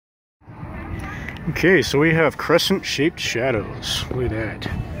Okay, so we have crescent-shaped shadows. Look at that.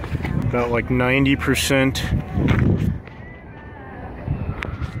 About like 90%.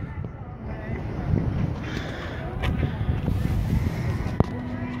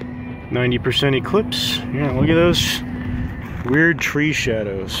 %, eclipse. Yeah, look at those weird tree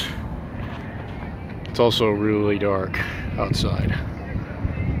shadows. It's also really dark outside.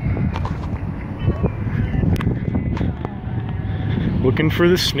 Looking for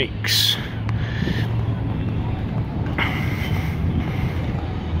the snakes.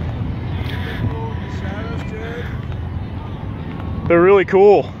 They're really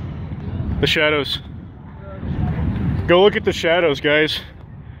cool. The shadows. Go look at the shadows, guys.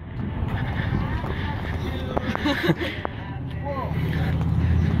 You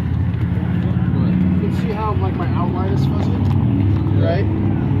can see how like my outline is fuzzy, right?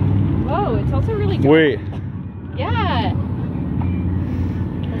 Whoa, it's also really dark. Wait. Yeah.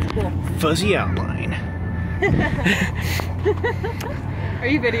 That's cool. Fuzzy outline. Are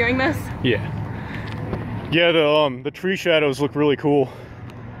you videoing this? Yeah. Yeah, the tree shadows look really cool.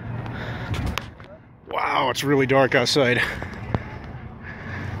 Wow, it's really dark outside.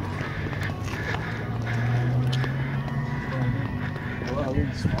 Wow,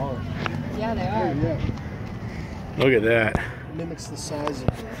 they're smaller. Yeah, they are. Yeah. Look at that. It mimics the size of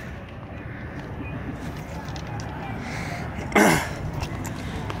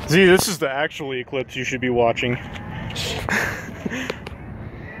it. See, this is the actual eclipse you should be watching.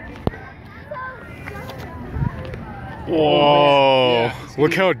 Whoa, yeah,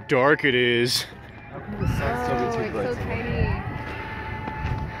 look how dark it is. How can the sun still be too bright? It's so tiny.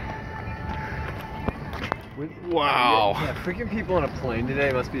 Wow. Yeah, freaking people on a plane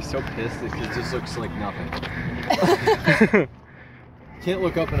today must be so pissed because it just looks like nothing. Can't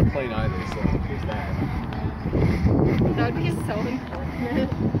look up in a plane either, so there's that. That would be so unfortunate.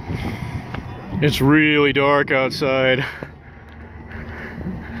 It's really dark outside.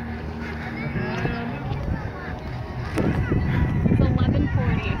 It's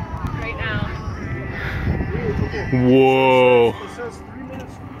 11:40 right now. Whoa. It says 3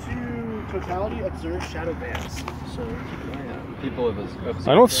 minutes to totality observed shadow bands. So People have observed.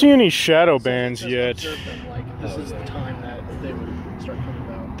 I don't see any shadow bands yet. Them, like, this is the time that they would start coming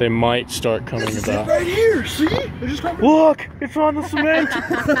about. They might start coming about. Right here, see? They're just coming. Look, it's on the cement.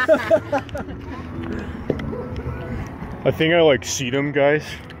 I think I like see them, guys.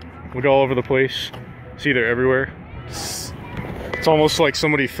 Look all over the place. See, they're everywhere. It's almost like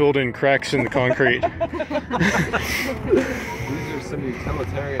somebody filled in cracks in the concrete. These are some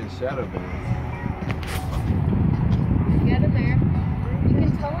utilitarian shadow bands. Get in there. You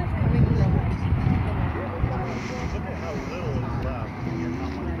can tell it's coming from. Look at how little is left.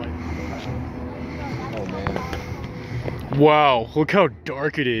 Oh man. Wow, look how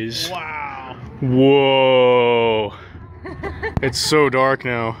dark it is. Wow. Whoa. It's so dark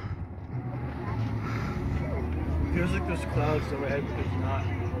now. Feels like there's clouds overhead, but there's not.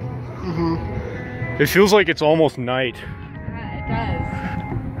 It feels like it's almost night. Yeah,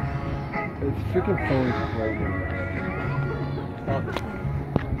 it It's freaking phone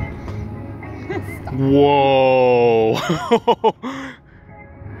Whoa.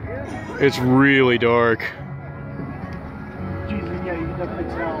 It's really dark. Jeez, yeah, you can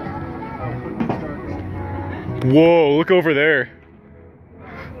definitely tell how quickly it's dark. Whoa, look over there.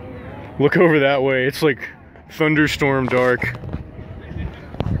 Look over that way. It's like thunderstorm dark.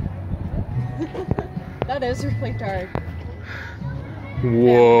 does. That is really dark.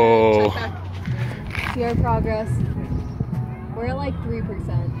 Whoa. Check back. See our progress. We're at like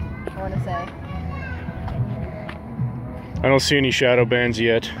 3%, I want to say. I don't see any shadow bands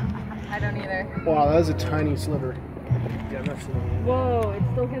yet. I don't either. Wow, that is a tiny sliver. Yeah, I'm not seeing it. Whoa,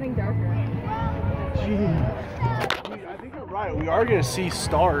 it's still getting darker. I think you're right. We are gonna see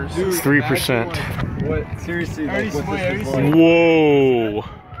stars. Dude, 3%. imagine, like, what? Seriously, like, what Already this see- was like. Whoa.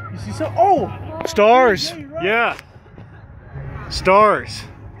 You see some? Oh, Stars. Yeah, you're right. Yeah. Stars.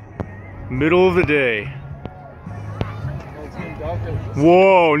 Middle of the day.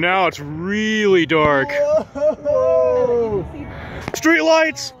 Whoa, now it's really dark. Whoa. Street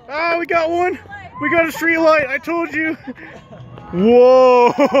lights! Ah, we got one! We got a street light, I told you!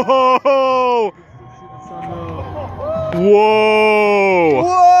 Whoa! Whoa! Whoa!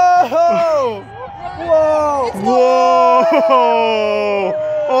 Whoa! Whoa!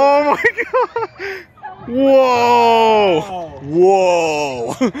 Oh my god! Whoa!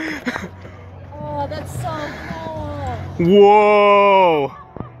 Whoa! Oh, that's so cool. Whoa!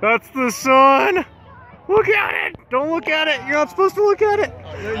 That's the sun! Look at it! Don't look at it! You're not supposed to look at it!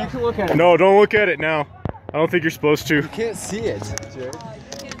 No, you can look at it. No, don't look at it now. I don't think you're supposed to. You can't see it, Jared.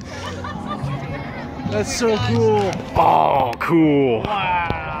 That's so cool. Oh, cool.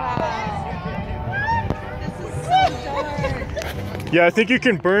 This is so dark. Yeah, I think you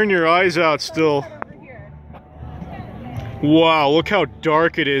can burn your eyes out still. Wow, look how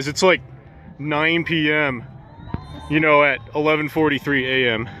dark it is. It's like 9 p.m. You know, at 11:43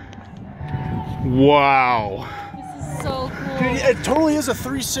 a.m. Wow. This is so cool. Dude, it totally is a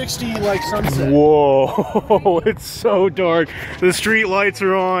 360 like sunset. Whoa, it's so dark. The street lights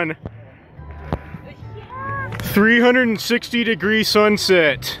are on. 360-degree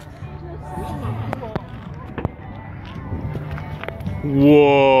sunset.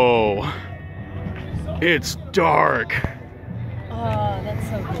 Whoa. It's dark. Oh, that's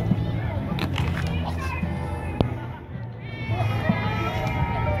so cool.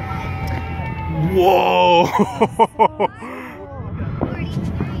 Whoa.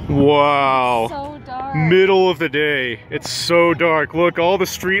 Wow. So dark. Middle of the day. It's so dark. Look, all the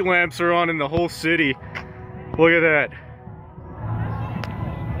street lamps are on in the whole city. Look at that.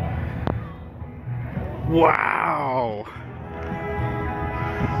 Wow.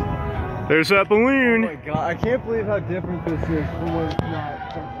 There's that Oh balloon. my god, I can't believe how different this is from when it's not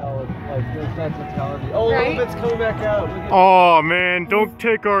totality. Like, it's not totality. Oh, Right? a little bit's coming back out. Look at Oh man, don't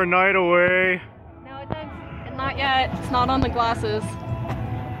take our night away. No, it does. Not yet. It's not on the glasses. This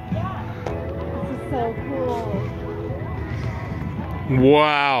is so cool.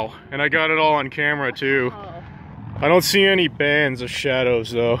 Wow. And I got it all on camera too. Oh. I don't see any bands of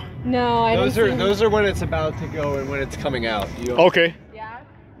shadows though. No, I don't see those are when it's about to go and when it's coming out. You don't, Okay. Yeah.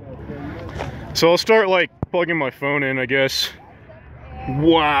 So I'll start like plugging my phone in, I guess.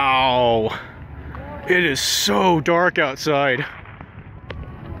 Wow. It is so dark outside.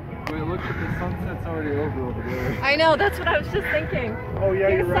 Wait, look at the sunset's already over there. I know. That's what I was just thinking. Oh yeah,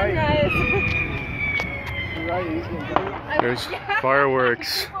 you're right. Sunrise. You're right. He's gonna go. There's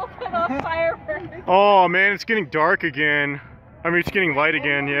fireworks. People put off fireworks. Oh man, it's getting dark again. I mean, it's getting light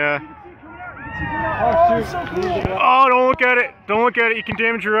again, yeah. Oh, it's so cool. Oh, don't look at it. Don't look at it. You can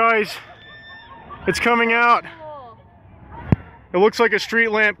damage your eyes. It's coming out. Cool. It looks like a street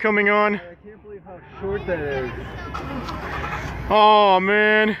lamp coming on. I can't believe how short that is. Oh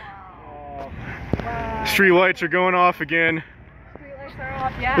man. Street lights are going off again. Streetlights are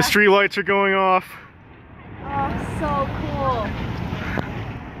off. Yeah. The street lights are going off. Oh, so cool.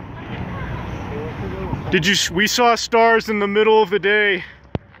 We saw stars in the middle of the day.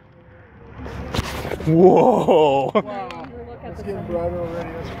 Whoa. Wow. Look at It's the getting sun. brighter already.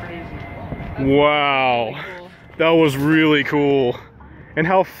 That's crazy. Wow. Really cool. That was really cool. And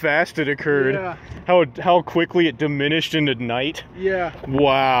how fast it occurred. Yeah. How quickly it diminished into night. Yeah.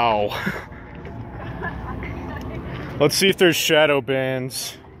 Wow. Let's see if there's shadow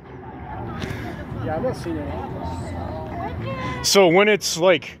bands. Yeah, I'm not seeing it. So when it's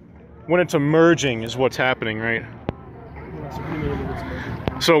emerging is what's happening, right?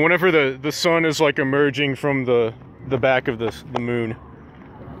 So whenever the sun is like emerging from the back of the moon,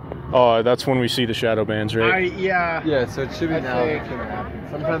 that's when we see the shadow bands, right? Yeah. Yeah, so it should be I now. think- It's gonna happen.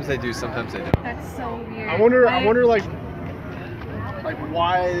 Sometimes they do, sometimes they don't. That's so weird. I wonder like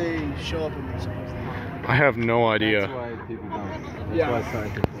why they show up in these songs. I have no idea. That's why people don't. That's Yeah. why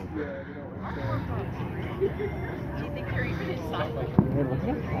scientists don't. Man, look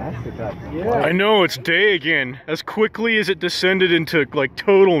how fast it got. Yeah. I know, it's day again. As quickly as it descended into like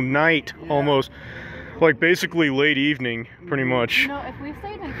total night, Yeah. almost. Like basically late evening, pretty much. You know, if we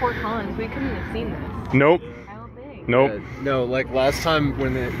stayed in Fort Collins, we couldn't have seen this. Nope. I don't think. Nope. No, like last time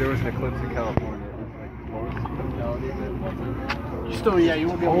when there was an eclipse in California, it was like most totality of it wasn't. Still, yeah, you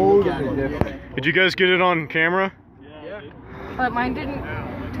won't be able to look at Totally it. different. Did you guys get it on camera? But mine didn't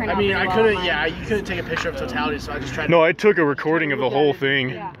turn I out mean, very I well couldn't. on Yeah, mine. you couldn't take a picture of totality, so I just tried. No, I took a recording of the whole thing.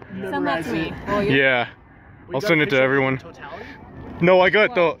 Yeah. Send that to me. Well, Yeah. Well, you I'll got send a it to picture of everyone. Totality? No, I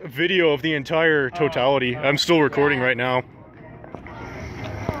got the video of the entire totality. I'm still recording right now.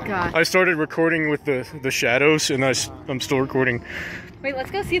 God. I started recording with the shadows, and I'm still recording. Wait, let's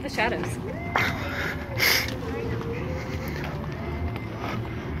go see the shadows.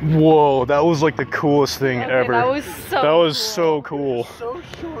 Whoa, that was like the coolest thing Okay, ever. that was so That was cool. so cool. So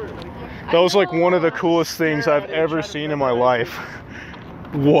short. That was like one of the coolest things I've ever seen in my life.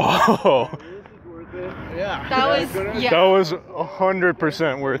 Whoa. Yeah. That was, yeah. That was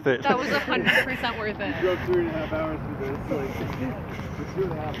 100% worth it. That was 100% worth it. Drove 3.5 hours for this. Like, for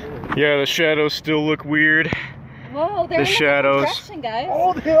 2.5 hours. Yeah, the shadows still look weird. Whoa, they're The in the shadows. direction, guys.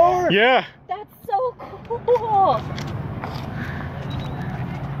 Oh, they are. Yeah, That's so cool.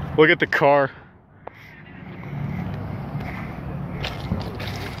 look at the car.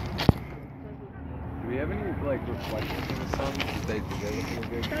 Do we have any like reflections in the sun? They look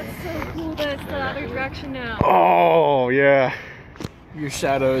good. That's so cool that it's the other direction now. Oh, yeah. Your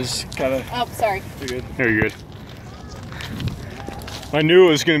shadows kind of. Oh, sorry. You're good. You're good. I knew it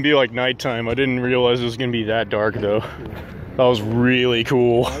was going to be like nighttime. I didn't realize it was going to be that dark, though. That was really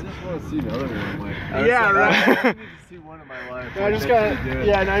cool. I just want to see another one. Like, Yeah, right. I need to see one in my life. I just got.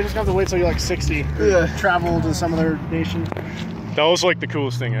 Yeah, now I just have to wait till you're like 60. Yeah. Travel to some other nation. That was like the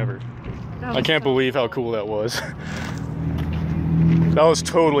coolest thing ever. I can't believe how cool that was. That was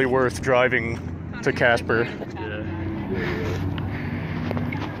totally worth driving to Casper.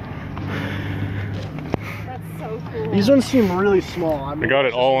 That's so cool. These ones seem really small. I got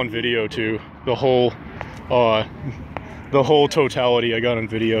it all on video too. The whole totality I got on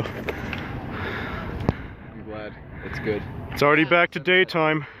video. I'm glad. It's good. It's already back to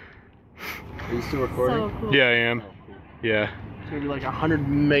daytime. Are you still recording? So cool. Yeah, I am. Yeah. It's gonna be like 100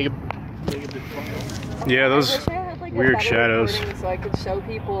 megabit file. Yeah, I those wish I had, like, a weird better shadows. recording so I could show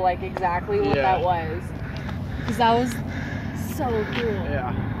people like exactly what Yeah. that was. Because that was so cool.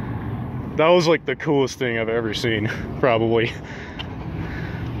 Yeah. That was like the coolest thing I've ever seen, probably.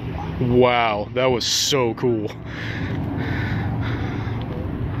 Wow, that was so cool.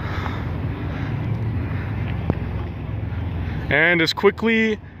 And as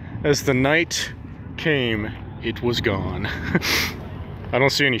quickly as the night came, it was gone. I don't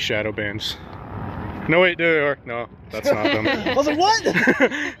see any shadow bands. No, wait, there they are. No, that's not them. I was like, what?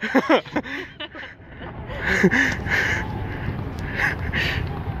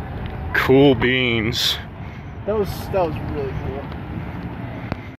 Cool beans. That was really cool.